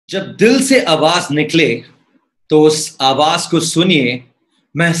जब दिल से आवाज निकले तो उस आवाज को सुनिए,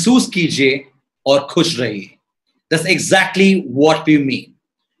 महसूस कीजिए और खुश रहिए. That's exactly what we mean.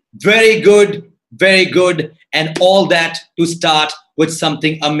 Very good, and all that to start with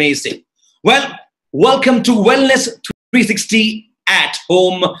something amazing. Well, welcome to Wellness 360 at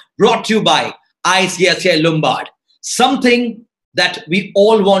home, brought to you by ICICI Lombard. Something that we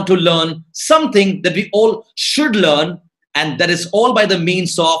all want to learn, something that we all should learn, and that is all by the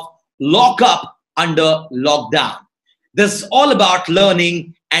means of lockup under lockdown. This is all about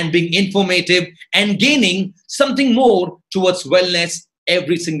learning and being informative and gaining something more towards wellness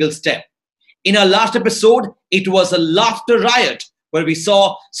every single step. In our last episode, it was a laughter riot where we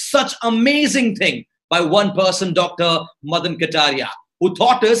saw such amazing thing by one person, Dr. Madan Kataria, who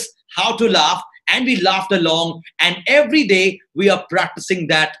taught us how to laugh, and we laughed along, and every day we are practicing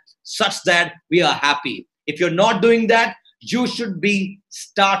that such that we are happy. If you're not doing that, you should be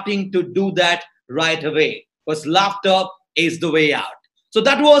starting to do that right away, because laughter is the way out. So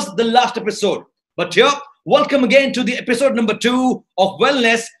that was the last episode. But here, welcome again to the episode number 2 of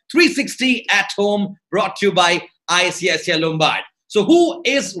Wellness 360 at home, brought to you by ICICI Lombard. So who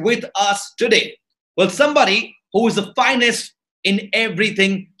is with us today? Well, somebody who is the finest in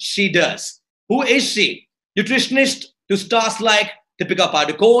everything she does. Who is she? Nutritionist to stars like Deepika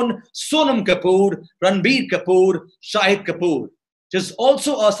Padukone, Sonam Kapoor, Ranbir Kapoor, Shahid Kapoor. She's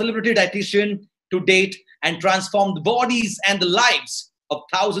also a celebrity dietitian to date and transformed the bodies and the lives of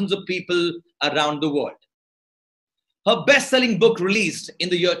thousands of people around the world. Her best-selling book, released in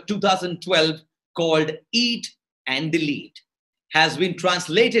the year 2012, called Eat and Delete, has been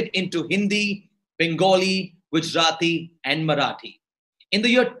translated into Hindi, Bengali, Gujarati, and Marathi. In the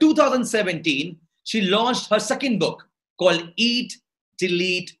year 2017, she launched her second book called Eat,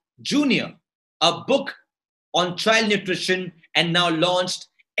 Delete Junior, a book on child nutrition, and now launched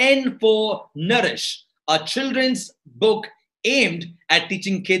N for Nourish, a children's book aimed at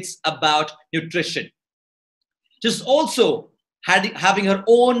teaching kids about nutrition. She's also having her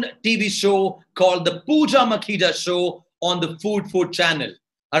own TV show called the Pooja Makhija Show on the Food channel,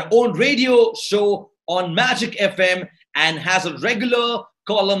 her own radio show on Magic FM, and has a regular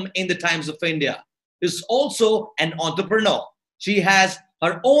column in the Times of India. Is also an entrepreneur. She has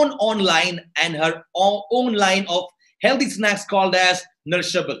her own online and her own line of healthy snacks called as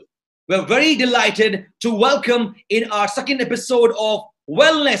Nourishable. We're very delighted to welcome in our second episode of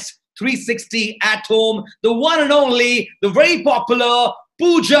Wellness 360 at home, the one and only, the very popular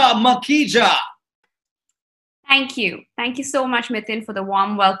Pooja Makhija. Thank you. Thank you so much, Mithun, for the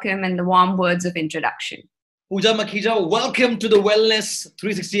warm welcome and the warm words of introduction. Pooja Makhija, welcome to the Wellness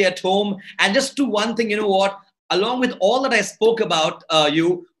 360 at home. And just to one thing, you know what? Along with all that I spoke about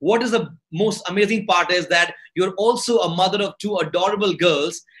you, what is the most amazing part is that you're also a mother of 2 adorable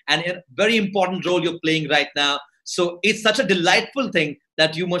girls, and a very important role you're playing right now. So it's such a delightful thing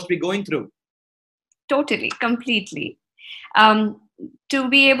that you must be going through. Totally, completely. To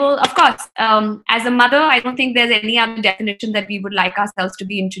be able, of course, as a mother, I don't think there's any other definition that we would like ourselves to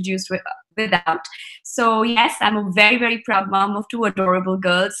be introduced without. So yes, I'm a very, very proud mom of 2 adorable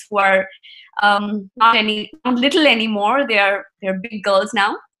girls who are not little anymore. They're big girls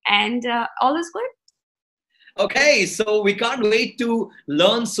now, and all is good. Okay, so we can't wait to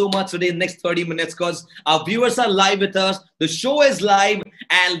learn so much today in the next 30 minutes, because our viewers are live with us. The show is live,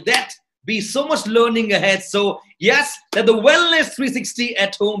 and that be so much learning ahead. So yes, let the Wellness 360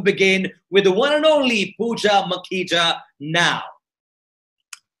 at home begin with the one and only Pooja Makhija now.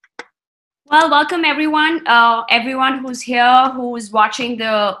 Well, welcome everyone. Everyone who's here, who's watching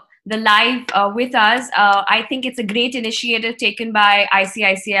the live with us. I think it's a great initiative taken by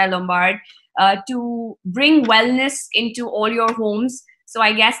ICICI Lombard to bring wellness into all your homes. So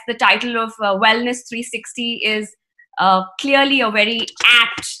I guess the title of Wellness 360 is clearly a very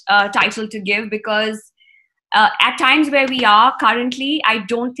apt title to give, because at times where we are currently, I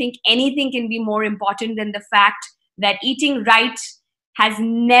don't think anything can be more important than the fact that eating right has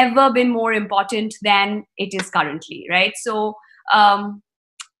never been more important than it is currently, right? So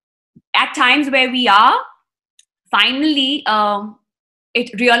at times where we are, finally,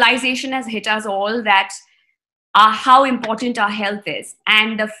 realization has hit us all that how important our health is,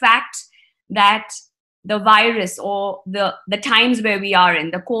 and the fact that the virus, or the times where we are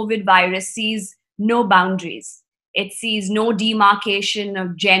in, the COVID virus, sees no boundaries. It sees no demarcation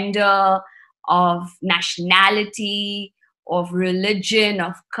of gender, of nationality, of religion,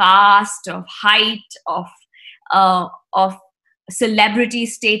 of caste, of height, of celebrity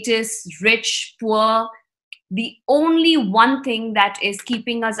status, rich, poor. The only one thing that is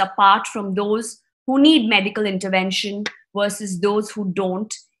keeping us apart from those who need medical intervention versus those who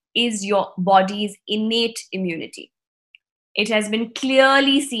don't is your body's innate immunity. It has been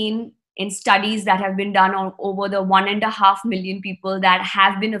clearly seen in studies that have been done on over the 1.5 million people that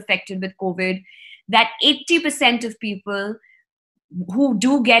have been affected with COVID, that 80% of people who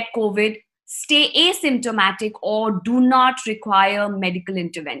do get COVID stay asymptomatic or do not require medical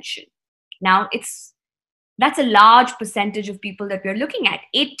intervention. Now, that's a large percentage of people that we're looking at.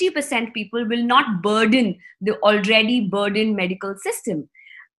 80% people will not burden the already burdened medical system.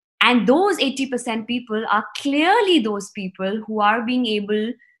 And those 80% people are clearly those people who are being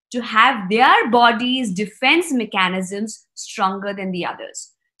able to have their body's defense mechanisms stronger than the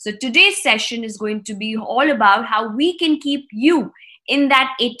others. So today's session is going to be all about how we can keep you in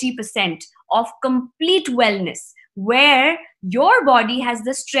that 80% of complete wellness, where your body has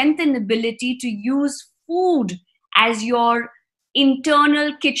the strength and ability to use food as your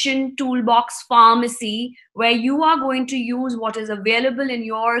internal kitchen toolbox pharmacy, where you are going to use what is available in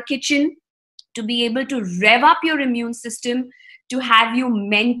your kitchen to be able to rev up your immune system, to have you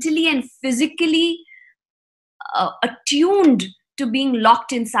mentally and physically attuned to being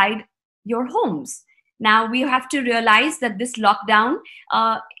locked inside your homes. Now, we have to realize that this lockdown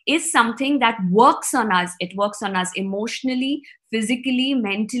is something that works on us. It works on us emotionally, physically,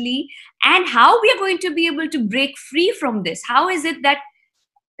 mentally, and how we are going to be able to break free from this. How is it that,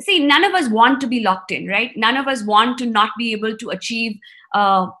 see, none of us want to be locked in, right? None of us want to not be able to achieve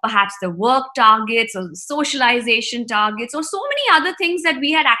perhaps the work targets or socialization targets or so many other things that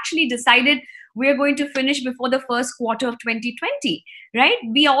we had actually decided we're going to finish before the first quarter of 2020, right?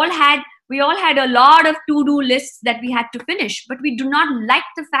 We all had a lot of to-do lists that we had to finish, but we do not like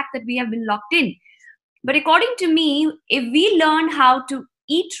the fact that we have been locked in. But according to me, if we learn how to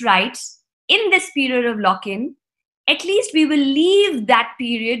eat right in this period of lock-in, at least we will leave that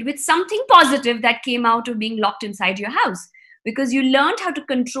period with something positive that came out of being locked inside your house, because you learned how to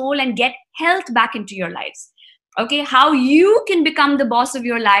control and get health back into your lives. Okay, how you can become the boss of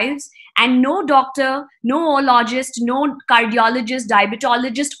your lives, and no doctor, no urologist, no cardiologist,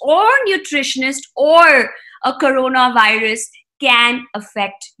 diabetologist, or nutritionist, or a coronavirus can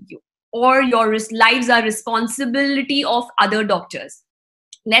affect you, or your lives are responsibility of other doctors.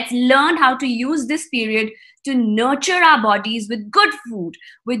 Let's learn how to use this period to nurture our bodies with good food,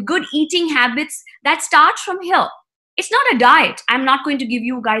 with good eating habits that start from here. It's not a diet. I'm not going to give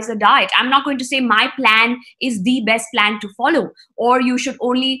you guys a diet. I'm not going to say my plan is the best plan to follow, or you should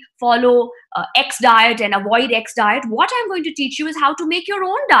only follow X diet and avoid X diet. What I'm going to teach you is how to make your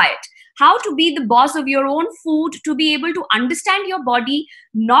own diet, how to be the boss of your own food, to be able to understand your body,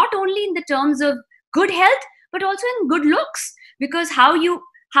 not only in the terms of good health, but also in good looks, because how you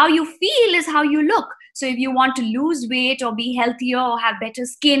feel is how you look. So if you want to lose weight or be healthier or have better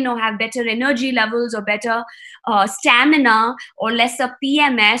skin or have better energy levels or better stamina or lesser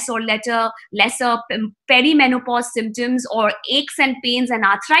PMS or lesser perimenopause symptoms or aches and pains and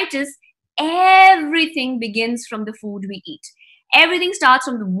arthritis, everything begins from the food we eat. Everything starts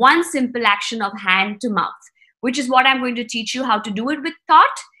from the one simple action of hand to mouth, which is what I'm going to teach you how to do it with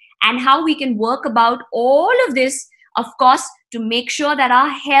thought, and how we can work about all of this, of course, to make sure that our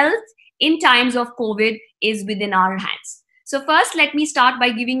health in times of COVID is within our hands. So first, let me start by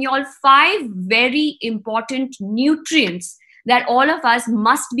giving you all 5 very important nutrients that all of us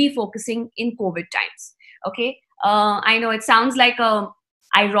must be focusing in COVID times. Okay, I know it sounds like a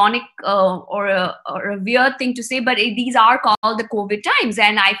ironic or a weird thing to say, but these are called the COVID times,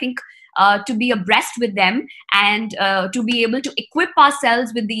 and I think to be abreast with them and to be able to equip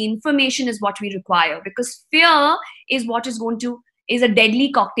ourselves with the information is what we require, because fear is what is a deadly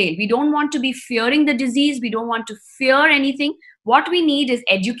cocktail. We don't want to be fearing the disease. We don't want to fear anything. What we need is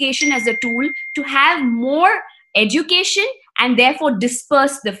education as a tool to have more education and therefore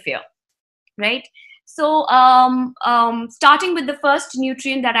disperse the fear, right? So starting with the first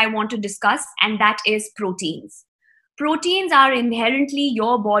nutrient that I want to discuss, and that is proteins. Proteins are inherently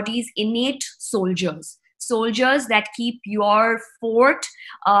your body's innate soldiers that keep your fort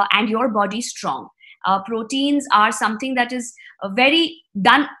and your body strong. Proteins are something that is very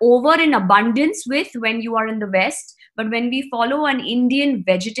done over in abundance with when you are in the West. But when we follow an Indian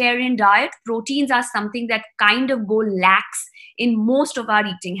vegetarian diet, proteins are something that kind of go lax in most of our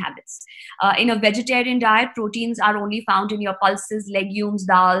eating habits. In a vegetarian diet, proteins are only found in your pulses, legumes,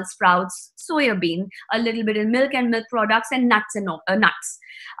 dals, sprouts, soya bean, a little bit in milk and milk products, and nuts and nuts.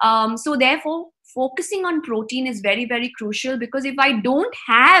 So therefore, focusing on protein is very, very crucial, because if I don't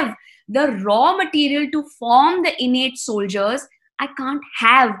have the raw material to form the innate soldiers, I can't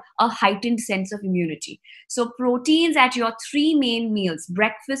have a heightened sense of immunity. So proteins at your 3 main meals,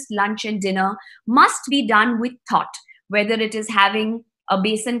 breakfast, lunch, and dinner, must be done with thought, whether it is having a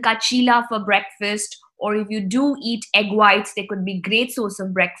besan ka chila for breakfast, or if you do eat egg whites, they could be great source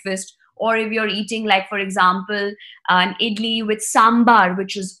of breakfast. Or if you're eating, like for example, an idli with sambar,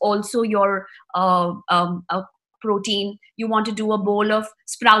 which is also your protein. You want to do a bowl of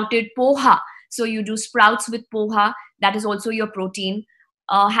sprouted poha, so you do sprouts with poha, that is also your protein.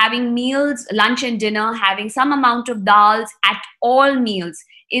 Having meals, lunch and dinner, having some amount of dals at all meals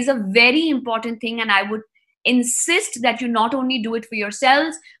is a very important thing, and I would insist that you not only do it for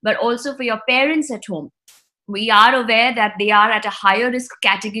yourselves but also for your parents at home. We are aware that they are at a higher risk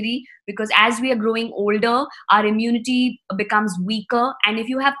category, because as we are growing older, our immunity becomes weaker. And if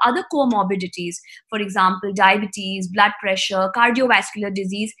you have other comorbidities, for example, diabetes, blood pressure, cardiovascular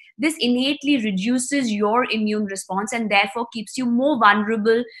disease, this innately reduces your immune response and therefore keeps you more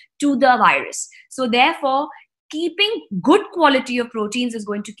vulnerable to the virus. So therefore, keeping good quality of proteins is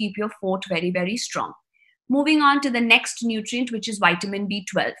going to keep your fort very, very strong. Moving on to the next nutrient, which is vitamin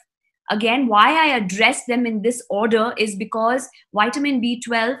B12. Again, why I address them in this order is because vitamin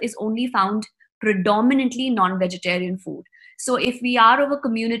B12 is only found predominantly in non-vegetarian food. So if we are of a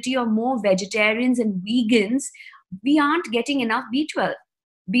community of more vegetarians and vegans, we aren't getting enough B12.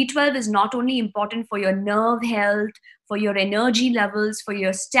 B12 is not only important for your nerve health, for your energy levels, for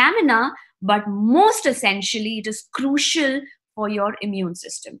your stamina, but most essentially, it is crucial for your immune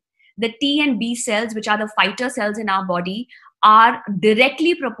system. The T and B cells, which are the fighter cells in our body, are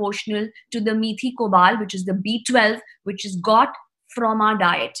directly proportional to the methicobal, which is the B12, which is got from our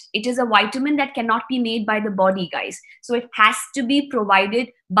diet. It is a vitamin that cannot be made by the body, guys. So it has to be provided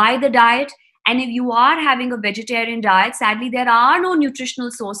by the diet. And if you are having a vegetarian diet, sadly, there are no nutritional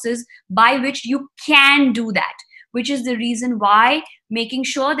sources by which you can do that, which is the reason why making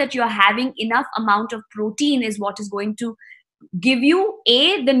sure that you're having enough amount of protein is what is going to give you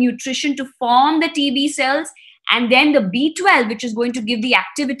the nutrition to form the TB cells, and then the B12, which is going to give the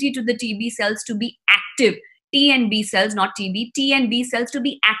activity to the TB cells to be active. T and B cells, not TB, T and B cells to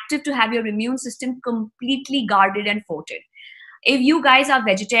be active, to have your immune system completely guarded and forted. If you guys are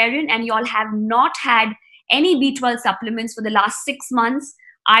vegetarian and you all have not had any B12 supplements for the last 6 months,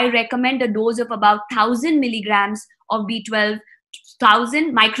 I recommend a dose of about 1000 milligrams of B12,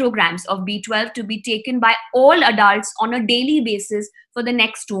 1000 micrograms of B12 to be taken by all adults on a daily basis for the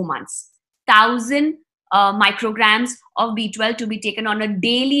next 2 months. 1000 micrograms of B12 to be taken on a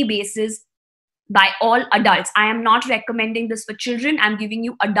daily basis by all adults. I am not recommending this for children. I'm giving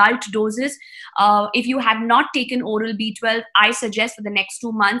you adult doses. If you have not taken oral B12, I suggest for the next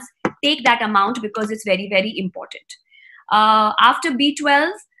 2 months, take that amount, because it's very, very important. After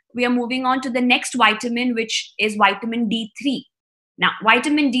B12, we are moving on to the next vitamin, which is vitamin D3. Now,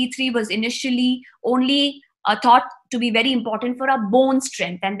 vitamin D3 was initially only thought to be very important for our bone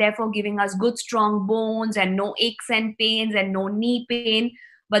strength, and therefore giving us good, strong bones and no aches and pains and no knee pain.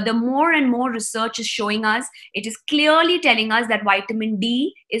 But the more and more research is showing us, it is clearly telling us that vitamin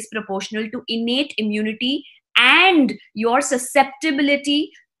D is proportional to innate immunity and your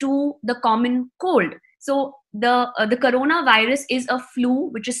susceptibility to the common cold. So the coronavirus is a flu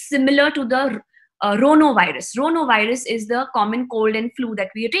which is similar to the rhinovirus. Rhinovirus is the common cold and flu that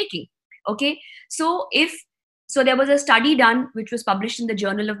we are taking. Okay, so there was a study done which was published in the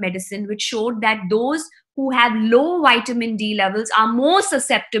Journal of Medicine, which showed that those who have low vitamin D levels are more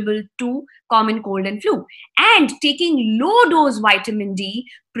susceptible to common cold and flu. And taking low dose vitamin D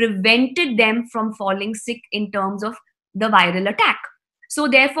prevented them from falling sick in terms of the viral attack. So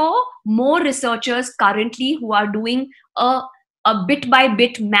therefore, more researchers currently who are doing a bit by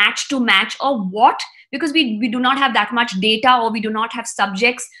bit, match to match, or what, because we do not have that much data, or we do not have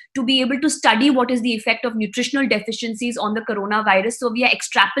subjects to be able to study what is the effect of nutritional deficiencies on the coronavirus. So we are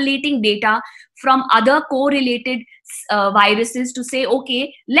extrapolating data from other correlated viruses to say,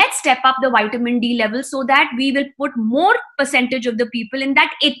 okay, let's step up the vitamin D level so that we will put more percentage of the people in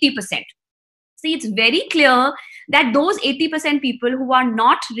that 80%. See, it's very clear that those 80% people who are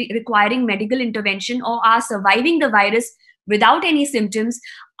not requiring medical intervention or are surviving the virus without any symptoms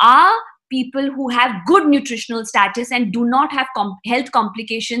are people who have good nutritional status and do not have health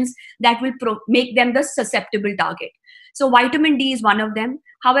complications that will make them the susceptible target. So vitamin D is one of them.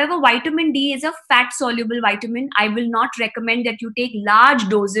 However, vitamin D is a fat soluble vitamin. I will not recommend that you take large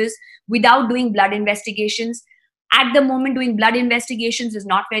doses without doing blood investigations. At the moment, doing blood investigations is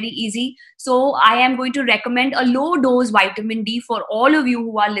not very easy. So I am going to recommend a low dose vitamin D for all of you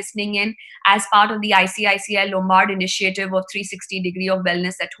who are listening in as part of the ICICI Lombard initiative of 360 degree of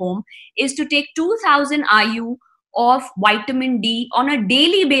wellness at home, is to take 2000 IU of vitamin D on a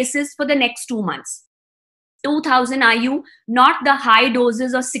daily basis for the next 2 months. 2000 IU, not the high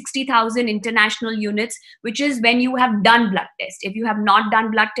doses of 60,000 international units, which is when you have done blood test. If you have not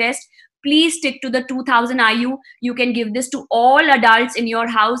done blood test, please stick to the 2000 IU. You can give this to all adults in your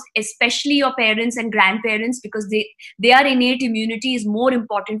house, especially your parents and grandparents, because their innate immunity is more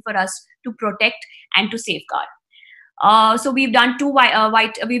important for us to protect and to safeguard. So we've done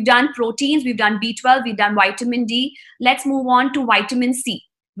we've done proteins, we've done B12, we've done vitamin D. Let's move on to vitamin C.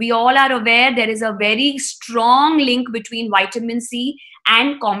 We all are aware there is a very strong link between vitamin C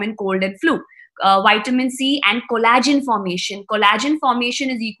and common cold and flu. Vitamin C and collagen formation. Collagen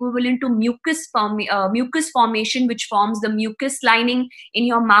formation is equivalent to mucus formation, which forms the mucus lining in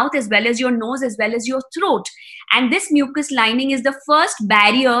your mouth as well as your nose as well as your throat. And this mucus lining is the first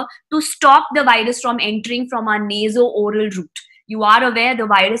barrier to stop the virus from entering from our naso-oral route. You are aware the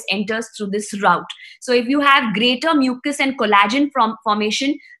virus enters through this route. So if you have greater mucus and collagen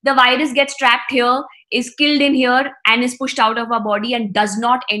formation, the virus gets trapped here, is killed in here, and is pushed out of our body and does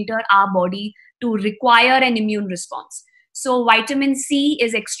not enter our body to require an immune response. So vitamin C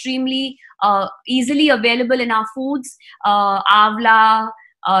is extremely easily available in our foods. Avla,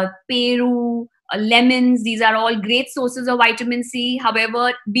 peru, lemons, these are all great sources of vitamin C.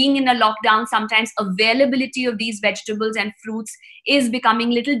 However, being in a lockdown, sometimes availability of these vegetables and fruits is becoming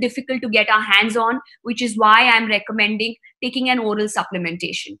a little difficult to get our hands on, which is why I'm recommending taking an oral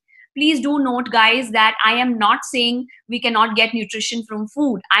supplementation. Please do note, guys, that I am not saying we cannot get nutrition from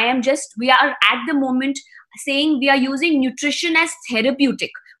food. We are at the moment saying we are using nutrition as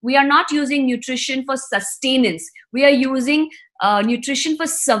therapeutic. We are not using nutrition for sustenance. We are using nutrition for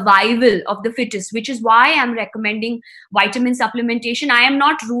survival of the fittest, which is why I'm recommending vitamin supplementation. I am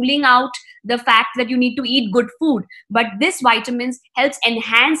not ruling out the fact that you need to eat good food, but this vitamins helps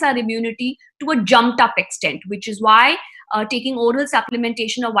enhance our immunity to a jumped up extent, which is why taking oral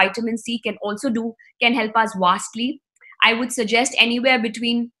supplementation of vitamin C can help us vastly. I would suggest anywhere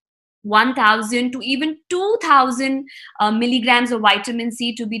between 1,000 to even 2,000 milligrams of vitamin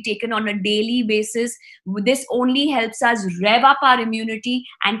C to be taken on a daily basis. This only helps us rev up our immunity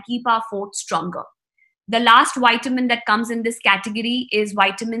and keep our fort stronger. The last vitamin that comes in this category is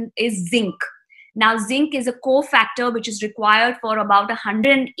zinc. Now, zinc is a cofactor which is required for about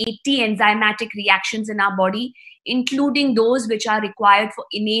 180 enzymatic reactions in our body, including those which are required for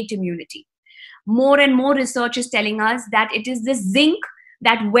innate immunity. More and more research is telling us that it is this zinc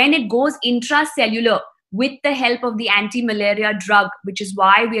that when it goes intracellular with the help of the anti-malaria drug, which is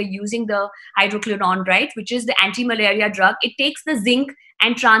why we are using the hydroquinone, right, which is the anti-malaria drug, it takes the zinc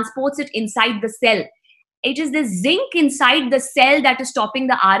and transports it inside the cell. It is the zinc inside the cell that is stopping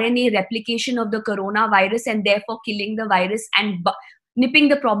the RNA replication of the coronavirus and therefore killing the virus and nipping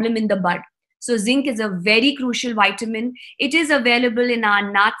the problem in the bud. So zinc is a very crucial vitamin. It is available in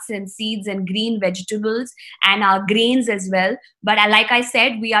our nuts and seeds and green vegetables and our grains as well. But like I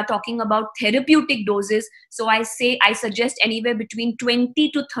said, we are talking about therapeutic doses. So I suggest anywhere between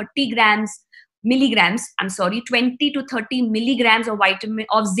 20 to 30 milligrams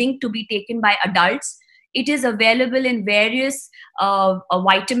of zinc to be taken by adults. It is available in various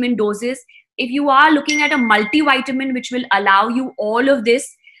vitamin doses. If you are looking at a multivitamin which will allow you all of this,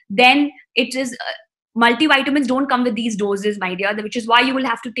 then it is multivitamins don't come with these doses, my dear, which is why you will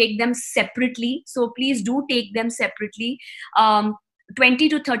have to take them separately. So please do take them separately. 20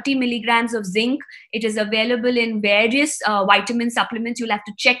 to 30 milligrams of zinc. It is available in various vitamin supplements. You'll have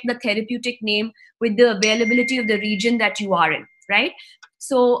to check the therapeutic name with the availability of the region that you are in, right?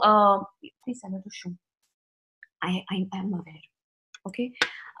 So please send her to show. I am aware. Okay.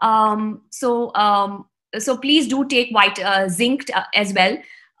 So please do take zinc as well.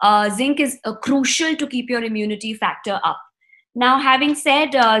 Zinc is crucial to keep your immunity factor up. Now, having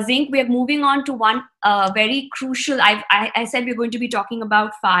said zinc, we are moving on to one very crucial. I said we're going to be talking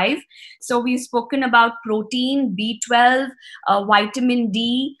about 5. So we've spoken about protein, B12, vitamin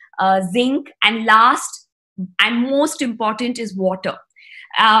D, zinc, and last and most important is water.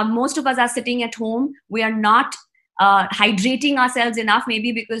 Most of us are sitting at home. We are not hydrating ourselves enough,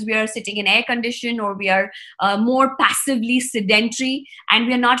 maybe because we are sitting in air condition or we are more passively sedentary, and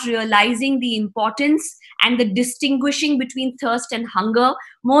we are not realizing the importance and the distinguishing between thirst and hunger.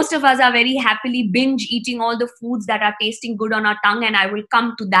 Most of us are very happily binge eating all the foods that are tasting good on our tongue, and I will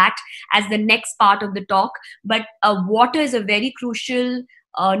come to that as the next part of the talk. But water is a very crucial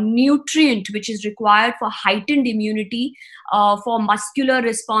nutrient which is required for heightened immunity, for muscular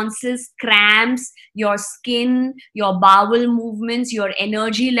responses, cramps, your skin, your bowel movements, your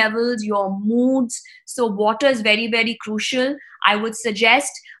energy levels, your moods. So water is very, very crucial. I would suggest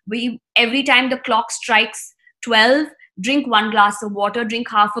every time the clock strikes 12, drink 1 glass of water, drink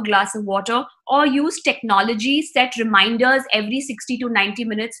half a glass of water, or use technology, set reminders every 60 to 90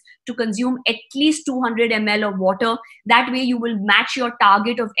 minutes to consume at least 200 ml of water. That way you will match your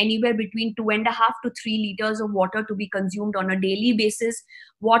target of anywhere between 2.5 to 3 liters of water to be consumed on a daily basis.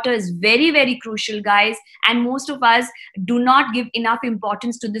 Water is very, very crucial, guys, and most of us do not give enough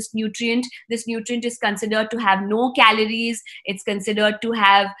importance to this nutrient. This nutrient is considered to have no calories, it's considered to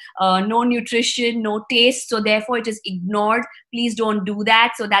have no nutrition, no taste, so therefore it is ignored. Please don't do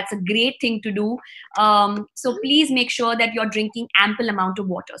that. So that's a great thing to do. So please make sure that you're drinking ample amount of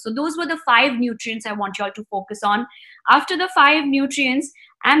water. So those were the 5 nutrients I want you all to focus on. After the 5 nutrients,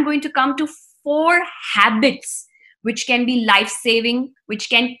 I'm going to come to 4 habits which can be life-saving, which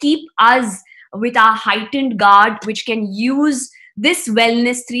can keep us with our heightened guard, which can use this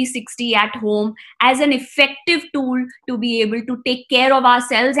Wellness 360 at home as an effective tool to be able to take care of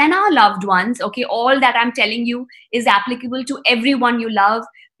ourselves and our loved ones. Okay, all that I'm telling you is applicable to everyone you love.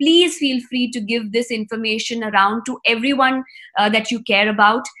 Please feel free to give this information around to everyone that you care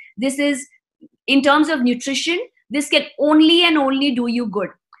about. This is, in terms of nutrition, this can only and only do you good.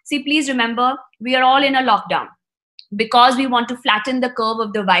 See, please remember, we are all in a lockdown because we want to flatten the curve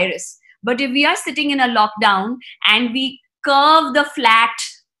of the virus. But if we are sitting in a lockdown and we curve the flat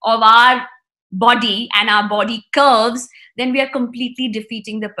of our body and our body curves, then we are completely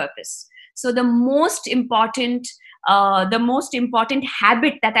defeating the purpose. So the most important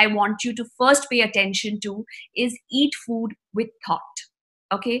habit that I want you to first pay attention to is eat food with thought.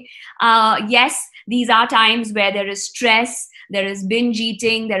 Okay. Yes, these are times where there is stress, there is binge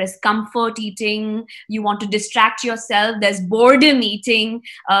eating, there is comfort eating. You want to distract yourself. There's boredom eating.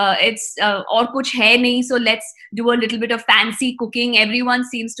 It's aur kuch hai nahi, so let's do a little bit of fancy cooking. Everyone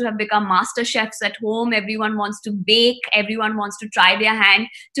seems to have become master chefs at home. Everyone wants to bake. Everyone wants to try their hand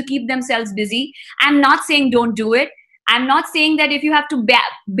to keep themselves busy. I'm not saying don't do it. I'm not saying that if you have to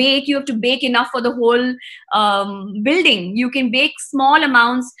bake, you have to bake enough for the whole building. You can bake small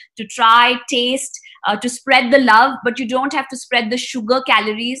amounts to try, taste, to spread the love, but you don't have to spread the sugar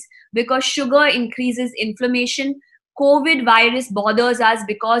calories, because sugar increases inflammation. COVID virus bothers us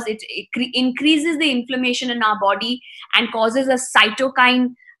because it increases the inflammation in our body and causes a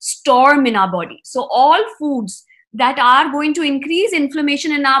cytokine storm in our body. So all foods that are going to increase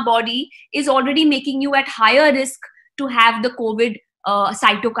inflammation in our body is already making you at higher risk to have the COVID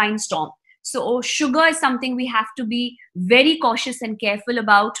cytokine storm. So sugar is something we have to be very cautious and careful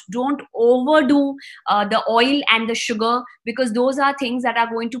about. Don't overdo the oil and the sugar, because those are things that are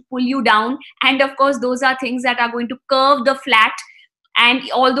going to pull you down. And of course, those are things that are going to curve the flat. And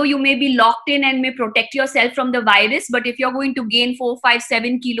although you may be locked in and may protect yourself from the virus, but if you're going to gain 4, 5,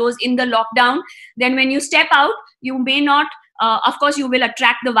 7 kilos in the lockdown, then when you step out, you may not, of course, you will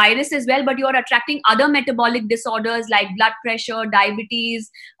attract the virus as well, but you're attracting other metabolic disorders like blood pressure, diabetes,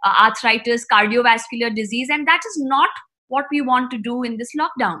 arthritis, cardiovascular disease. And that is not what we want to do in this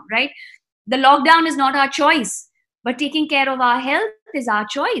lockdown, right? The lockdown is not our choice, but taking care of our health is our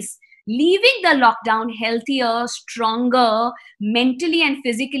choice. Leaving the lockdown healthier, stronger, mentally and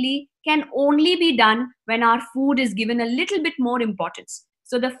physically can only be done when our food is given a little bit more importance.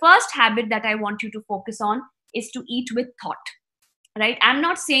 So the first habit that I want you to focus on is to eat with thought, right? I'm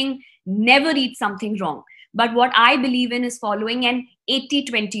not saying never eat something wrong, but what I believe in is following an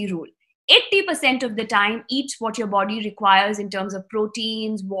 80-20 rule. 80% of the time, eat what your body requires in terms of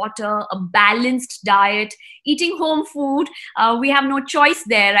proteins, water, a balanced diet, eating home food. We have no choice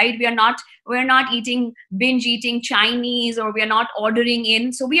there, right? We're not eating, binge eating Chinese, or we're not ordering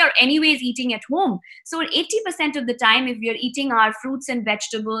in. So we are anyways eating at home. So 80% of the time, if we are eating our fruits and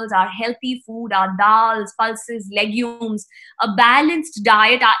vegetables, our healthy food, our dals, pulses, legumes, a balanced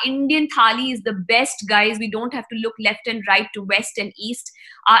diet, our Indian thali is the best, guys. We don't have to look left and right to west and east.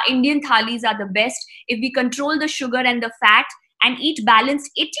 Our Indian thalis are the best. If we control the sugar and the fat and eat balanced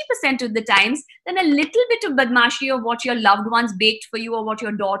 80% of the times, then a little bit of badmashi of what your loved ones baked for you or what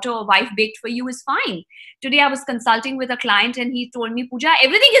your daughter or wife baked for you is fine. Today I was consulting with a client and he told me, Pooja,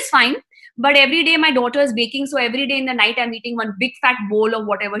 everything is fine, but every day my daughter is baking, so every day in the night I'm eating one big fat bowl of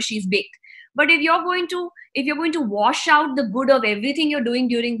whatever she's baked. But if you're going to wash out the good of everything you're doing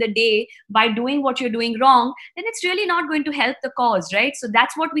during the day by doing what you're doing wrong, then it's really not going to help the cause, right? So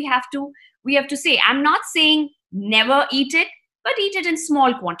that's what we have to say. I'm not saying never eat it, but eat it in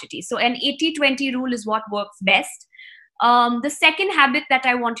small quantities. So an 80-20 rule is what works best. The second habit that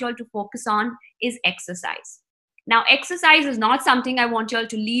I want you all to focus on is exercise. Now, exercise is not something I want you all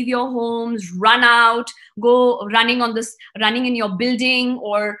to leave your homes, run out, go running in your building,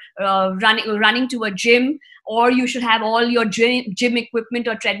 or running to a gym, or you should have all your gym equipment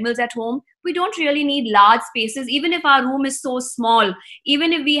or treadmills at home. We don't really need large spaces, even if our room is so small.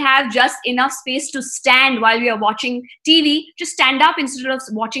 Even if we have just enough space to stand while we are watching TV, just stand up instead of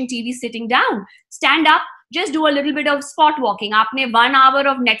watching TV sitting down. Stand up, just do a little bit of spot walking. आपने 1 hour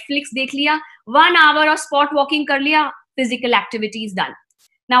of Netflix देख लिया, 1 hour of spot walking कर लिया, physical activity is done.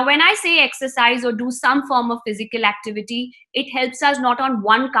 Now, when I say exercise or do some form of physical activity, it helps us not on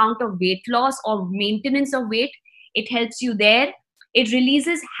one count of weight loss or maintenance of weight. It helps you there. It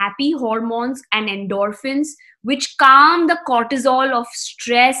releases happy hormones and endorphins, which calm the cortisol of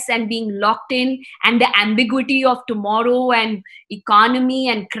stress and being locked in, and the ambiguity of tomorrow and economy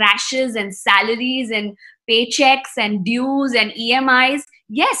and crashes and salaries and paychecks and dues and EMIs.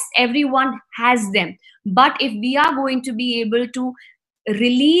 Yes, everyone has them. But if we are going to be able to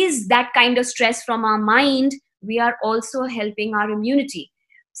release that kind of stress from our mind, we are also helping our immunity.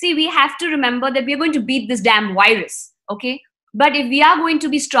 See, we have to remember that we're going to beat this damn virus, okay? But if we are going to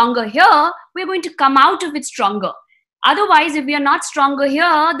be stronger here, we're going to come out of it stronger. Otherwise, if we are not stronger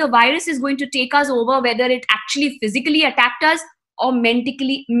here, the virus is going to take us over, whether it actually physically attacked us or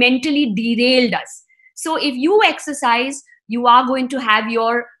mentally derailed us. So if you exercise, you are going to have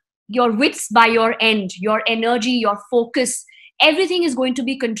your wits by your end, your energy, your focus. Everything is going to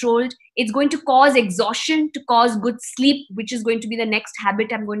be controlled. It's going to cause exhaustion, to cause good sleep, which is going to be the next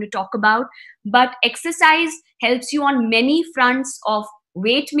habit I'm going to talk about. But exercise helps you on many fronts of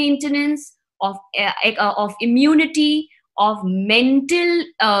weight maintenance, of immunity, of mental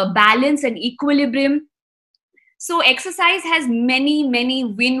balance and equilibrium. So exercise has many, many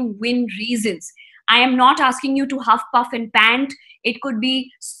win-win reasons. I am not asking you to huff, puff, and pant. It could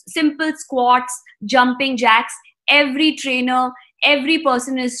be simple squats, jumping jacks. Every trainer, every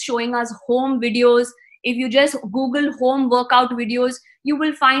person is showing us home videos. If you just Google home workout videos, you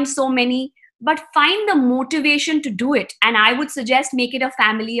will find so many. But find the motivation to do it. And I would suggest make it a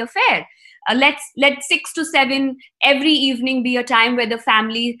family affair. Let 6 to 7 every evening be a time where the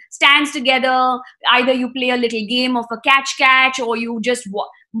family stands together. Either you play a little game of a catch, or you just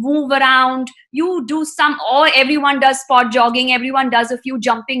move around. You do or everyone does spot jogging. Everyone does a few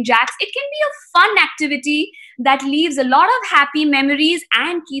jumping jacks. It can be a fun activity that leaves a lot of happy memories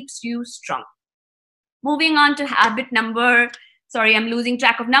and keeps you strong. Moving on to habit sorry, I'm losing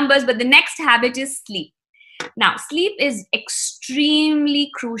track of numbers, but the next habit is sleep. Now, sleep is extremely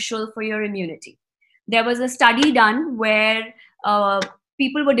crucial for your immunity. There was a study done where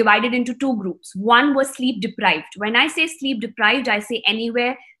people were divided into 2 groups. One was sleep deprived. When I say sleep deprived, I say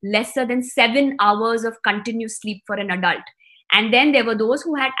anywhere lesser than 7 hours of continuous sleep for an adult. And then there were those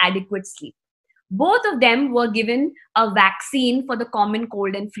who had adequate sleep. Both of them were given a vaccine for the common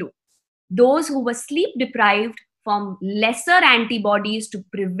cold and flu. Those who were sleep deprived from lesser antibodies to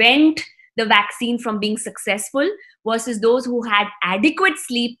prevent the vaccine from being successful, versus those who had adequate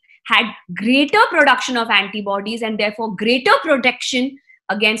sleep had greater production of antibodies and therefore greater protection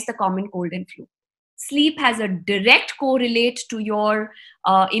against the common cold and flu. Sleep has a direct correlate to your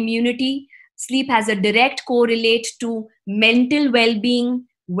immunity. Sleep has a direct correlate to mental well-being,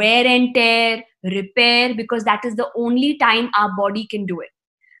 wear and tear, repair, because that is the only time our body can do it.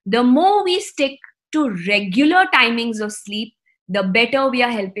 The more we stick to regular timings of sleep, the better we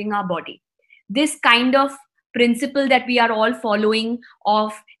are helping our body. This kind of principle that we are all following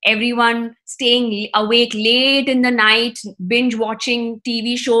of everyone staying awake late in the night, binge watching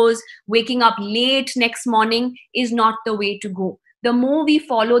TV shows, waking up late next morning is not the way to go. The more we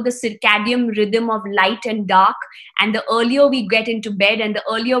follow the circadian rhythm of light and dark, and the earlier we get into bed and the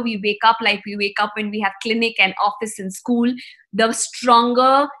earlier we wake up, like we wake up when we have clinic and office and school, the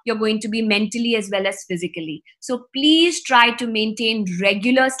stronger you're going to be mentally as well as physically. So please try to maintain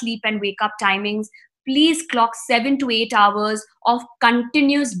regular sleep and wake up timings. Please clock 7 to 8 hours of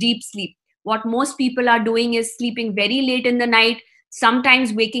continuous deep sleep. What most people are doing is sleeping very late in the night,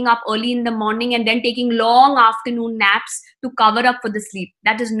 sometimes waking up early in the morning and then taking long afternoon naps to cover up for the sleep.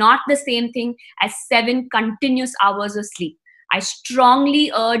 That is not the same thing as 7 continuous hours of sleep. I strongly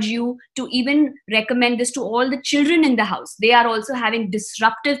urge you to even recommend this to all the children in the house. They are also having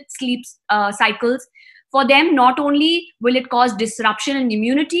disruptive sleep cycles. For them, not only will it cause disruption in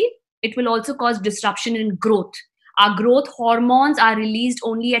immunity, it will also cause disruption in growth. Our growth hormones are released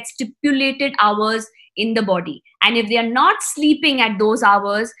only at stipulated hours in the body. And if they are not sleeping at those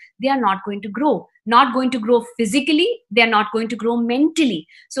hours, they are not going to grow. Not going to grow physically, they are not going to grow mentally.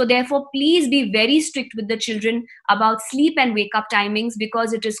 So therefore, please be very strict with the children about sleep and wake up timings,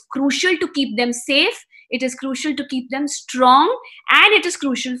 because it is crucial to keep them safe. It is crucial to keep them strong, and it is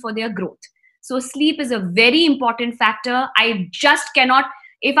crucial for their growth. So sleep is a very important factor. I just cannot,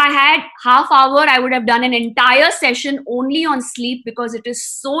 if I had half hour, I would have done an entire session only on sleep, because it is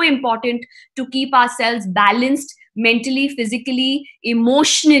so important to keep ourselves balanced mentally, physically,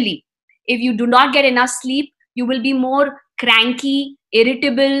 emotionally. If you do not get enough sleep, you will be more cranky,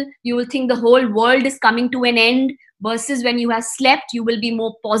 irritable. You will think the whole world is coming to an end, versus when you have slept, you will be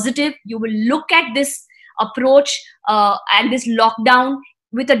more positive. You will look at this approach and this lockdown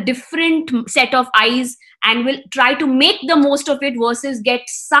with a different set of eyes, and will try to make the most of it, versus get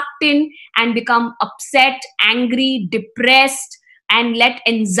sucked in and become upset, angry, depressed, and let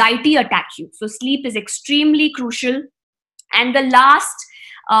anxiety attack you. So sleep is extremely crucial. And the last,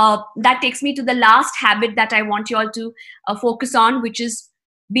 that takes me to the last habit that I want you all to focus on, which is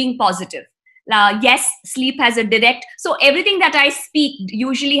being positive. Yes, sleep has a direct, so everything that I speak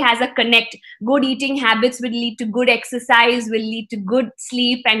usually has a connect. Good eating habits will lead to good exercise, will lead to good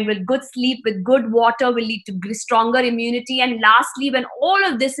sleep, and with good sleep, with good water, will lead to stronger immunity. And lastly, when all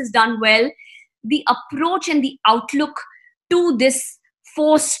of this is done well, the approach and the outlook to this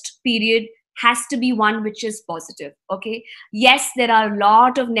forced period has to be one which is positive. Okay, yes, there are a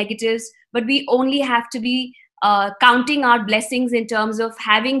lot of negatives, but we only have to be counting our blessings in terms of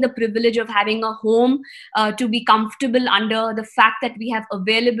having the privilege of having a home, to be comfortable under, the fact that we have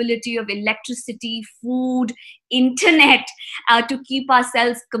availability of electricity, food, internet, to keep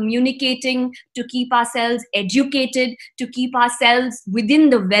ourselves communicating, to keep ourselves educated, to keep ourselves within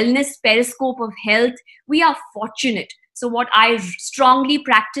the wellness periscope of health. We are fortunate. So what I strongly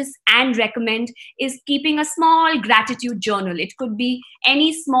practice and recommend is keeping a small gratitude journal. It could be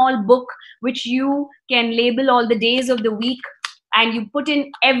any small book which you can label all the days of the week, and you put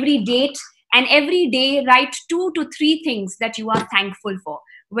in every date, and every day write 2 to 3 things that you are thankful for.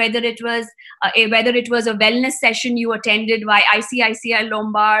 Whether it was a wellness session you attended by ICICI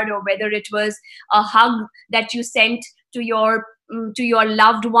Lombard, or whether it was a hug that you sent to your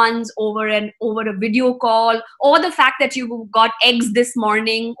loved ones over a video call, or the fact that you got eggs this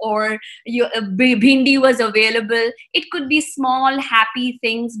morning, or your bhindi was available. It could be small happy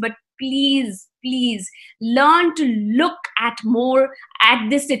things, but please learn to look at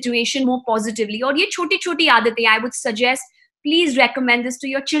this situation more positively. Or ye choti choti aadatein, I would suggest, please recommend this to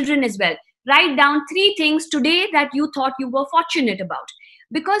your children as well. Write down 3 things today that you thought you were fortunate about.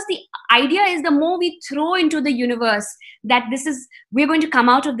 Because the idea is, the more we throw into the universe that we're going to come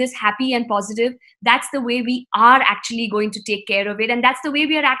out of this happy and positive, that's the way we are actually going to take care of it, and that's the way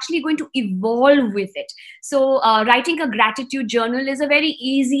we are actually going to evolve with it. So writing a gratitude journal is a very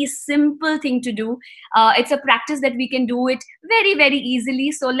easy, simple thing to do. It's a practice that we can do it very, very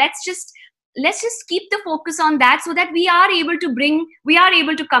easily. So let's just keep the focus on that, so that we are able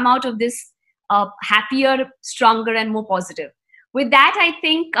to come out of this happier, stronger, and more positive. With that, I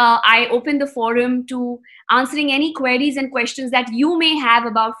think I open the forum to answering any queries and questions that you may have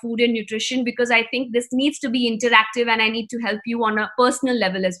about food and nutrition, because I think this needs to be interactive, and I need to help you on a personal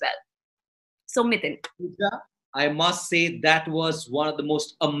level as well. So, Mithun. I must say that was one of the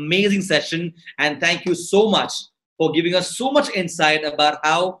most amazing sessions, and thank you so much for giving us so much insight about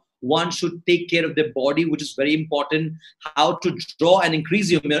how one should take care of their body, which is very important, how to draw and increase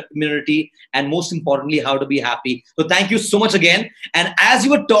your immunity, and most importantly, how to be happy. So thank you so much again. And as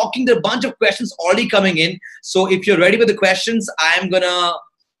you were talking, there are a bunch of questions already coming in. So if you're ready with the questions, I'm going to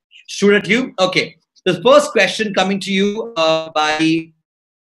shoot at you. Okay. The first question coming to you by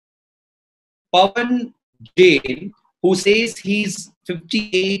Pawan Jain, who says he's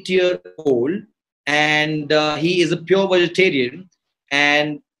 58 years old, and he is a pure vegetarian,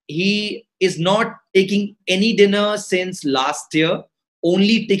 and he is not taking any dinner since last year,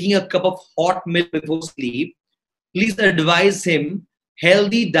 only taking a cup of hot milk before sleep. Please advise him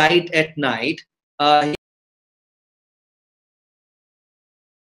healthy diet at night.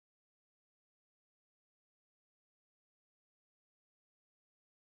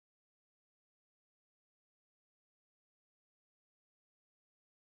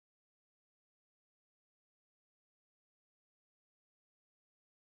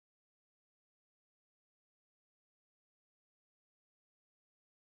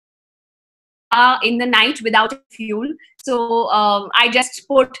 In the night without fuel. So I just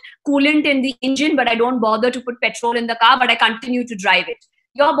put coolant in the engine, but I don't bother to put petrol in the car, but I continue to drive it.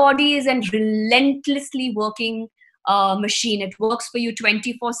 Your body is a relentlessly working machine. It works for you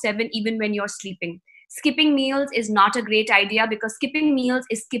 24/7, even when you're sleeping. Skipping meals is not a great idea, because skipping meals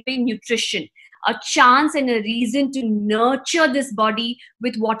is skipping nutrition, a chance and a reason to nurture this body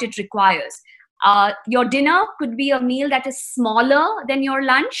with what it requires. Your dinner could be a meal that is smaller than your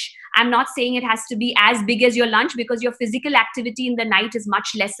lunch, I'm not saying it has to be as big as your lunch, because your physical activity in the night is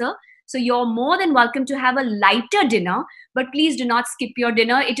much lesser. So you're more than welcome to have a lighter dinner, but please do not skip your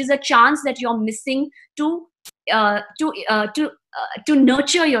dinner. It is a chance that you're missing to to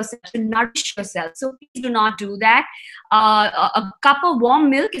nurture yourself, to nourish yourself. So please do not do that. A cup of warm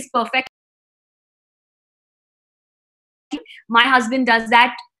milk is perfect. My husband does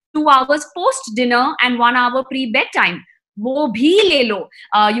that 2 hours post dinner and 1 hour pre bedtime. वो भी ले लो.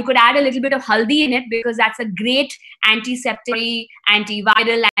 You could add a little bit of haldi in it, because that's a great antiseptic,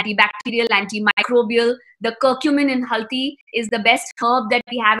 antiviral, antibacterial, antimicrobial. The curcumin in haldi is the best herb that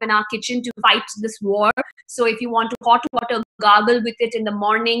we have in our kitchen to fight this war. So if you want to hot water gargle with it in the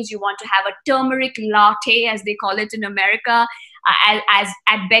mornings, you want to have a turmeric latte, as they call it in America, as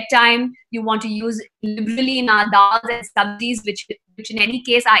at bedtime, you want to use liberally in our dals and sabzis, which in any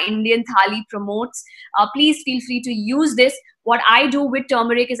case our Indian thali promotes. Please feel free to use this. What I do with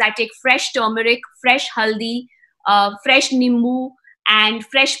turmeric is I take fresh turmeric, fresh haldi, fresh nimbu, and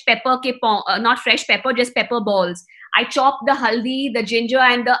fresh pepper, not fresh pepper, just pepper balls. I chop the haldi, the ginger,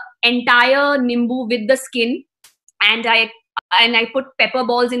 and the entire nimbu with the skin, and I put pepper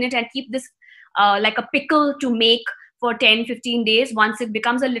balls in it and keep this like a pickle to make for 10-15 days. Once it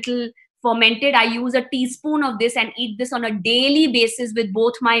becomes a little fermented, I use a teaspoon of this and eat this on a daily basis with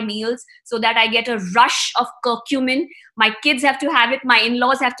both my meals, so that I get a rush of curcumin. My kids have to have it, my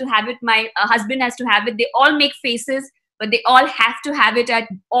in-laws have to have it, my husband has to have it. They all make faces, but they all have to have it at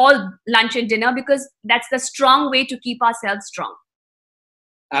all lunch and dinner, because that's the strong way to keep ourselves strong.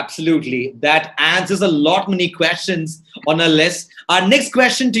 Absolutely. That answers a lot many questions on our list. Our next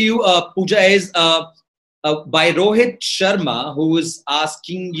question to you, Pooja, is by Rohit Sharma, who is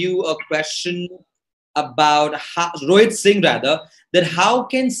asking you a question about Rohit Singh rather, that how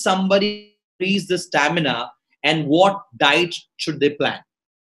can somebody increase the stamina and what diet should they plan?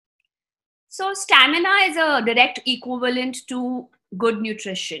 So stamina is a direct equivalent to good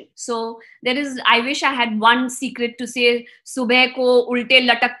nutrition. So there is, I wish I had one secret to say, सुबह को उल्टे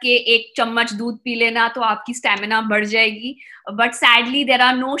लटक के 1 चम्मच दूध P लेना तो आपकी stamina बढ़ जाएगी. But sadly, there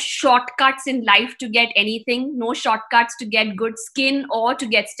are no shortcuts in life to get anything, no shortcuts to get good skin or to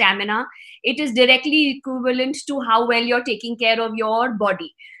get stamina. It is directly equivalent to how well you're taking care of your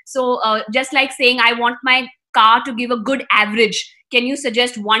body. So just like saying, I want my car to give a good average, can you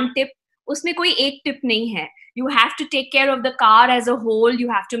suggest one tip? उसमें कोई एक tip नहीं है. You have to take care of the car as a whole. You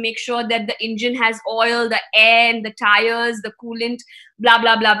have to make sure that the engine has oil, the air, and the tires, the coolant, blah,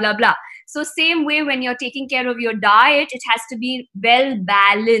 blah, blah, blah, blah. So same way, when you're taking care of your diet, it has to be well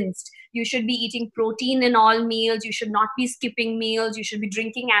balanced. You should be eating protein in all meals. You should not be skipping meals. You should be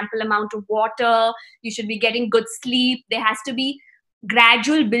drinking ample amount of water. You should be getting good sleep. There has to be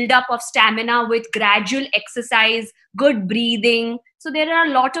gradual buildup of stamina with gradual exercise, good breathing. So there are a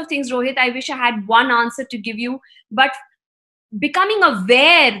lot of things, Rohit. I wish I had one answer to give you, but becoming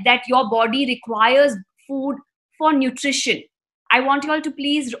aware that your body requires food for nutrition. I want you all to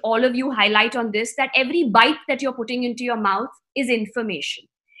please, all of you, highlight on this, that every bite that you're putting into your mouth is information.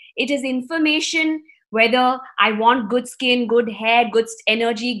 It is information whether I want good skin, good hair, good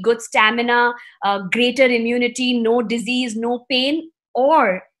energy, good stamina, greater immunity, no disease, no pain,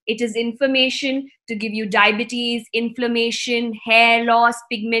 or it is information to give you diabetes, inflammation, hair loss,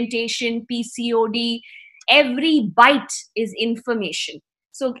 pigmentation, PCOD. Every bite is information.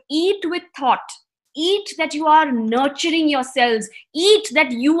 So eat with thought. Eat that you are nurturing your cells. Eat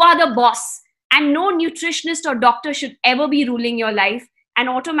that you are the boss. And no nutritionist or doctor should ever be ruling your life. And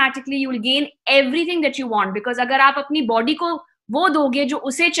automatically you will gain everything that you want. Because अगर आप अपनी body को वो दोगे जो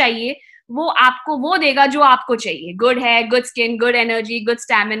उसे चाहिए, वो आपको वो देगा जो आपको चाहिए. Good hair, good skin, good energy, good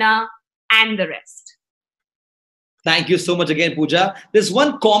stamina, and the rest. Thank you so much again, Pooja. There's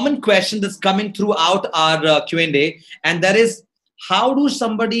one common question that's coming throughout our Q&A, and that is, how do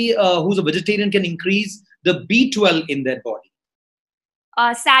somebody who's a vegetarian can increase the B12 in their body?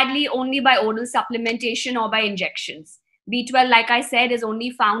 Sadly, only by oral supplementation or by injections. B12, like I said, is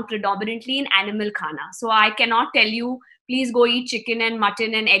only found predominantly in animal khana. So I cannot tell you, please go eat chicken and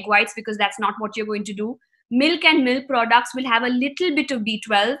mutton and egg whites, because that's not what you're going to do. Milk and milk products will have a little bit of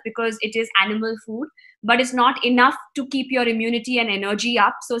B12 because it is animal food, but it's not enough to keep your immunity and energy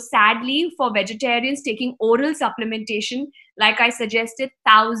up. So sadly, for vegetarians, taking oral supplementation, like I suggested,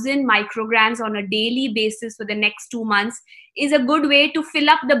 1,000 micrograms on a daily basis for the next 2 months is a good way to fill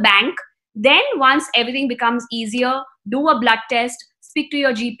up the bank. Then once everything becomes easier, do a blood test, speak to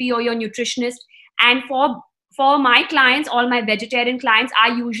your GP or your nutritionist. And for my clients, all my vegetarian clients, I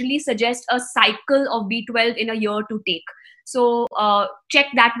usually suggest a cycle of B12 in a year to take. So check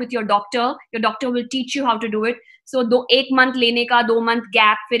that with your doctor. Your doctor will teach you how to do it. So 1 month लेने का 2 month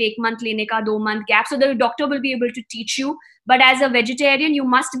gap, फिर 1 month लेने का 2 month gap. So the doctor will be able to teach you. But as a vegetarian, you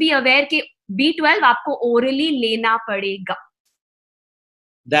must be aware कि B12 आपको orally लेना पड़ेगा.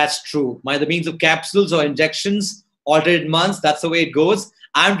 That's true. By the means of capsules or injections, alternate months, that's the way it goes.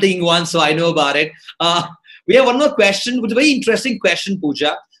 I'm taking one, so I know about it. We have one more question, which is a very interesting question,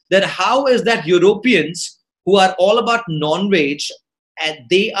 Pooja. That how is that Europeans who are all about non-veg and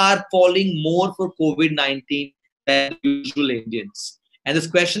they are falling more for COVID-19 than the usual Indians? And this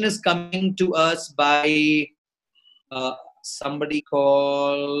question is coming to us by somebody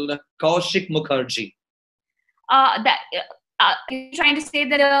called Kaushik Mukherjee. You're trying to say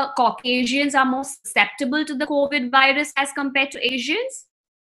that Caucasians are more susceptible to the COVID virus as compared to Asians?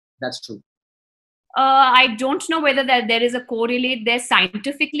 That's true. I don't know whether there is a correlate there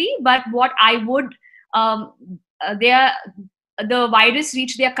scientifically, but what I would, the virus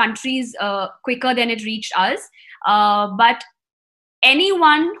reached their countries quicker than it reached us. But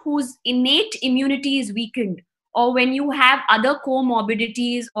anyone whose innate immunity is weakened, or when you have other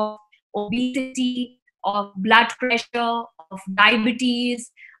comorbidities of obesity, of blood pressure, of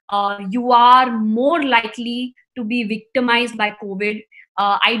diabetes, you are more likely to be victimized by COVID.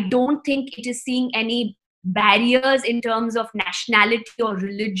 I don't think it is seeing any barriers in terms of nationality or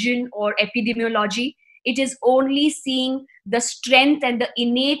religion or epidemiology. It is only seeing the strength and the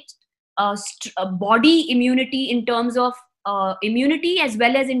innate body immunity in terms of immunity as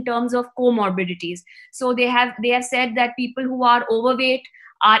well as in terms of comorbidities. So they have said that people who are overweight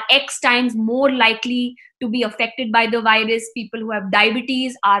are X times more likely to be affected by the virus. People who have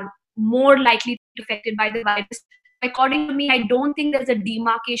diabetes are more likely to be affected by the virus. According to me, I don't think there's a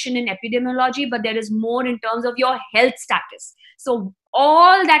demarcation in epidemiology, but there is more in terms of your health status. So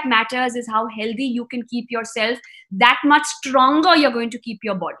all that matters is how healthy you can keep yourself. That much stronger you're going to keep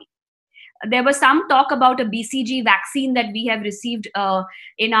your body. There was some talk about a BCG vaccine that we have received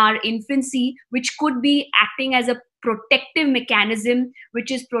in our infancy, which could be acting as a protective mechanism,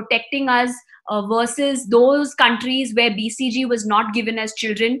 which is protecting us versus those countries where BCG was not given as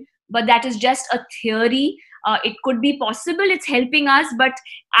children. But that is just a theory. It could be possible it's helping us, but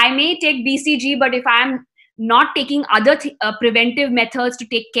I may take BCG, but if I'm not taking other preventive methods to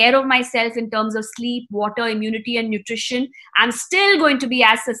take care of myself in terms of sleep, water, immunity, and nutrition, I'm still going to be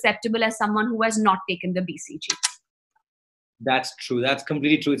as susceptible as someone who has not taken the BCG. That's true. That's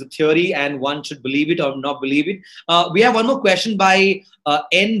completely true. It's a theory and one should believe it or not believe it. We have one more question by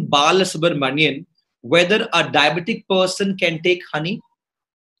N. Balasubramanian. Whether a diabetic person can take honey?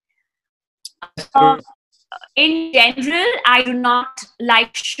 In general, I do not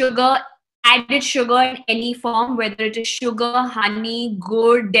like sugar, added sugar in any form, whether it is sugar, honey,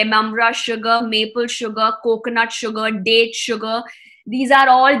 gur, demamra sugar, maple sugar, coconut sugar, date sugar. These are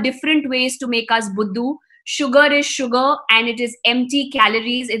all different ways to make us buddhu. Sugar is sugar and it is empty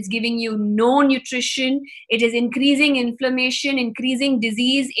calories. It's giving you no nutrition. It is increasing inflammation, increasing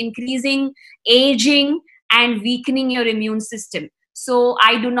disease, increasing aging, and weakening your immune system. So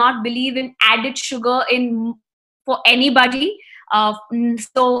I do not believe in added sugar for anybody.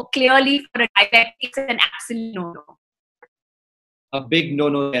 So clearly for a diabetic, it's an absolute no-no. A big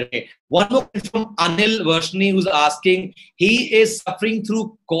no-no there. One more from Anil Varshni, who's asking, he is suffering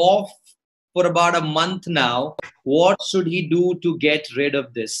through cough for about a month now. What should he do to get rid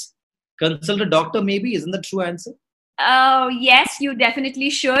of this? Consult a doctor maybe? Isn't the true answer? Yes, you definitely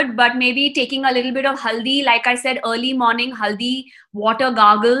should, but maybe taking a little bit of haldi, like I said, early morning haldi, water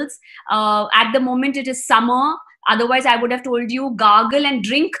gargles. At the moment it is summer. Otherwise, I would have told you gargle and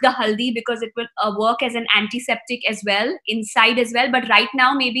drink the haldi because it will work as an antiseptic as well, inside as well. But right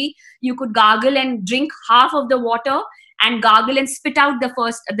now, maybe you could gargle and drink half of the water and gargle and spit out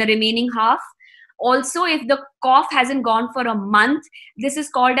the remaining half. Also, if the cough hasn't gone for a month, this is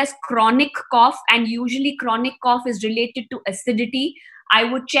called as chronic cough, and usually chronic cough is related to acidity. I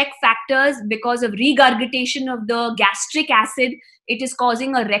would check factors because of regurgitation of the gastric acid. It is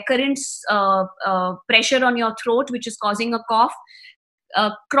causing a recurrent pressure on your throat, which is causing a cough.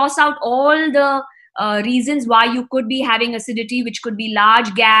 Cross out all the reasons why you could be having acidity, which could be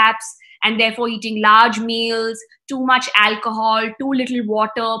large gaps, and therefore eating large meals, too much alcohol, too little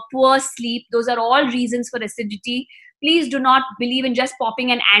water, poor sleep. Those are all reasons for acidity. Please do not believe in just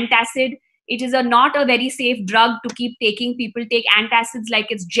popping an antacid. It is not a very safe drug to keep taking. People take antacids like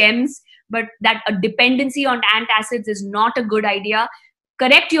it's gems, but that a dependency on antacids is not a good idea.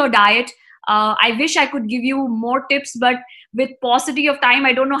 Correct your diet. I wish I could give you more tips, but with paucity of time,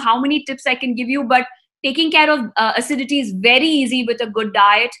 I don't know how many tips I can give you, but taking care of acidity is very easy with a good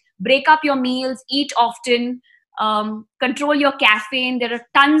diet. Break up your meals, eat often, control your caffeine. There are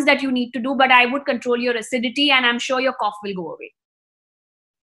tons that you need to do, but I would control your acidity, and I'm sure your cough will go away.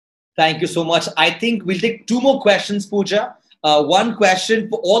 Thank you so much. I think we'll take two more questions, Pooja. One question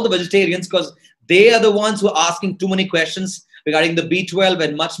for all the vegetarians, because they are the ones who are asking too many questions regarding the B12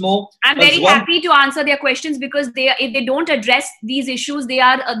 and much more. I'm very happy to answer their questions, because if they don't address these issues, they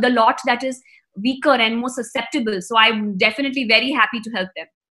are the lot that is weaker and more susceptible. So I'm definitely very happy to help them.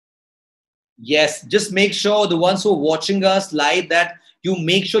 Yes, just make sure the ones who are watching us live that you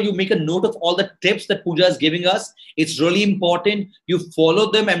make sure you make a note of all the tips that Pooja is giving us. It's really important. You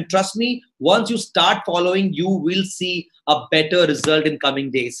follow them, and trust me, once you start following, you will see a better result in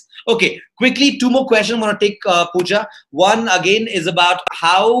coming days. Okay, quickly, two more questions I want to take, Pooja. One again is about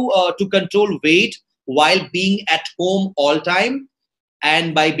how to control weight while being at home all time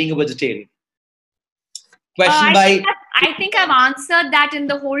and by being a vegetarian. Question I think I've answered that in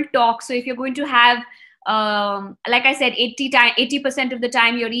the whole talk. So if you're going to have, like I said, 80% of the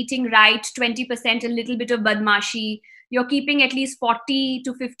time you're eating right, 20% a little bit of badmashi, you're keeping at least 40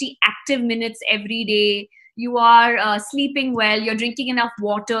 to 50 active minutes every day. You are sleeping well, you're drinking enough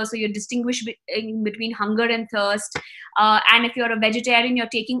water, so you're distinguishing between hunger and thirst. And if you're a vegetarian, you're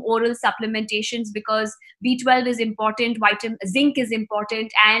taking oral supplementations, because B12 is important, zinc is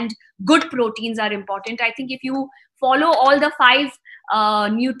important, and good proteins are important. I think if you follow all the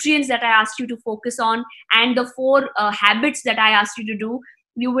 5 nutrients that I asked you to focus on, and the 4 habits that I asked you to do,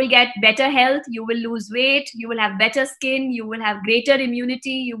 you will get better health, you will lose weight, you will have better skin, you will have greater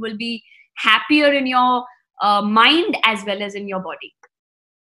immunity, you will be happier in your mind as well as in your body.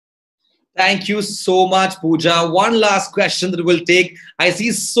 Thank you so much, Pooja. One last question that we'll take. I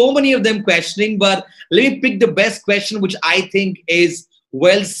see so many of them questioning, but let me pick the best question, which I think is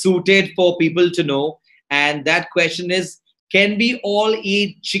well suited for people to know. And that question is, can we all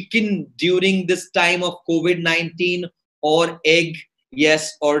eat chicken during this time of COVID-19, or egg,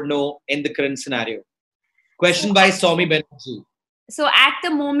 yes or no, in the current scenario? Question by Somi Banerjee. So at the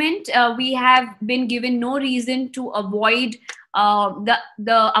moment, we have been given no reason to avoid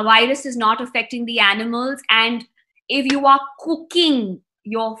the virus is not affecting the animals. And if you are cooking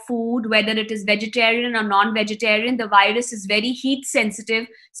your food, whether it is vegetarian or non-vegetarian, the virus is very heat sensitive.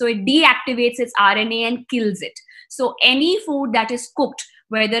 So it deactivates its RNA and kills it. So any food that is cooked,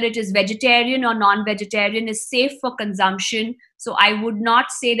 whether it is vegetarian or non-vegetarian, is safe for consumption. So I would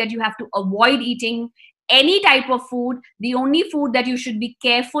not say that you have to avoid eating any type of food. The only food that you should be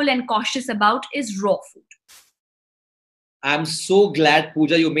careful and cautious about is raw food. I'm so glad,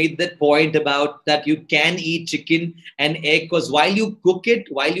 Pooja, you made that point about that you can eat chicken and egg, because while you cook it,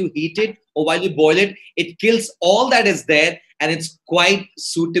 while you heat it, or while you boil it, it kills all that is there, and it's quite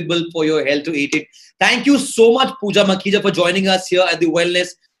suitable for your health to eat it. Thank you so much, Pooja Makhija, for joining us here at the Wellness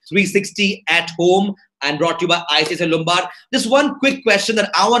 360 at home, and brought to you by ICICI Lombard. Just one quick question that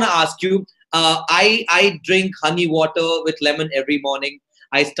I want to ask you. I drink honey water with lemon every morning.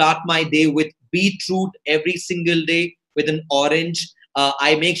 I start my day with beetroot every single day with an orange.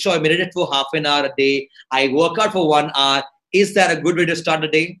 I make sure I meditate for half an hour a day. I work out for 1 hour. Is that a good way to start the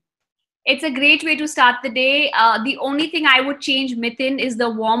day? It's a great way to start the day. The only thing I would change, Mithun, is the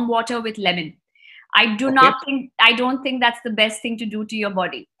warm water with lemon. I don't think that's the best thing to do to your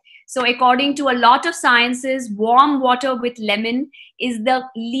body. So according to a lot of sciences, warm water with lemon is the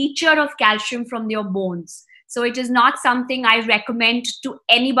leacher of calcium from your bones. So it is not something I recommend to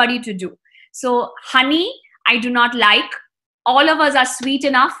anybody to do. So honey, I do not like. All of us are sweet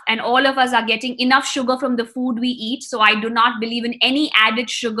enough, and all of us are getting enough sugar from the food we eat. So I do not believe in any added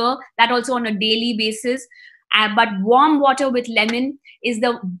sugar, that also on a daily basis. But warm water with lemon is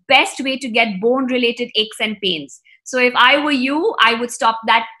the best way to get bone-related aches and pains. So if I were you, I would stop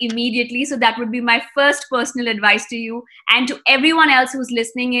that immediately. So that would be my first personal advice to you, and to everyone else who's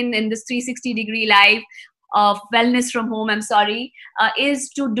listening in this 360-degree live of Wellness from Home, is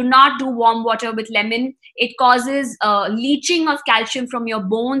to do not do warm water with lemon. It causes leaching of calcium from your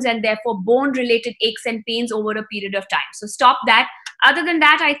bones, and therefore bone-related aches and pains over a period of time. So stop that. Other than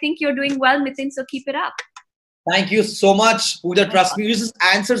that, I think you're doing well, Mithun, so keep it up. Thank you so much, Pooja. Trust me, you just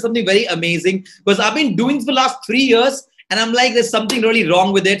answered something very amazing, because I've been doing this for the last 3 years, and I'm like, there's something really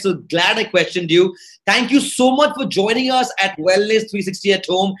wrong with it. So glad I questioned you. Thank you so much for joining us at Wellness 360 at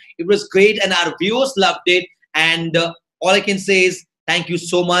home. It was great, and our viewers loved it. And all I can say is thank you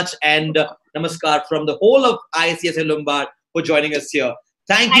so much, and namaskar from the whole of ICICI Lombard for joining us here.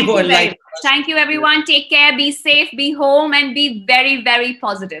 Thank you for enlightening us. Thank you, everyone. Take care, be safe, be home, and be very, very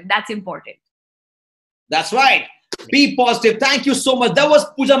positive. That's important. That's right. Be positive. Thank you so much. That was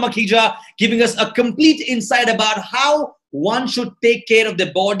Pooja Makhija giving us a complete insight about how one should take care of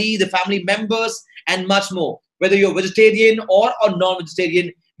their body, the family members, and much more. whether you're vegetarian or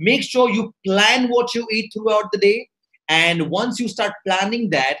non-vegetarian, make sure you plan what you eat throughout the day. And once you start planning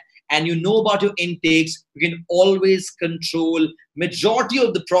that and you know about your intakes, you can always control majority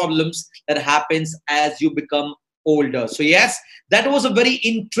of the problems that happens as you become older. So yes, that was a very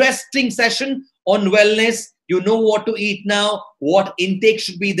interesting session on wellness. You know what to eat now, what intake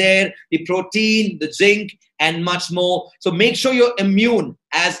should be there, the protein, the zinc, and much more. So make sure you're immune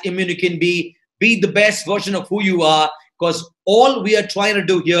as immune you can be. Be the best version of who you are, because all we are trying to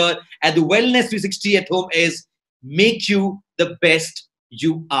do here at the Wellness 360 at home is make you the best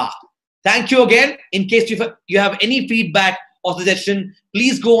you are. Thank you again. In case you have any feedback or suggestion,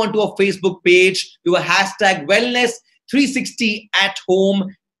 please go onto our Facebook page, do a hashtag Wellness 360 at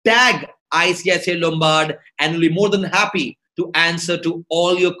home, tag ICICI Lombard, and we'll be more than happy to answer to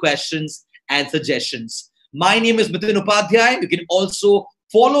all your questions and suggestions. My name is Mithun Upadhyay. You can also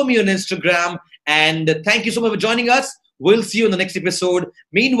follow me on Instagram. And thank you so much for joining us. We'll see you in the next episode.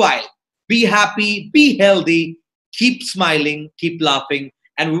 Meanwhile, be happy, be healthy, keep smiling, keep laughing,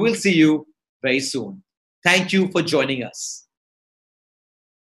 and we will see you very soon. Thank you for joining us.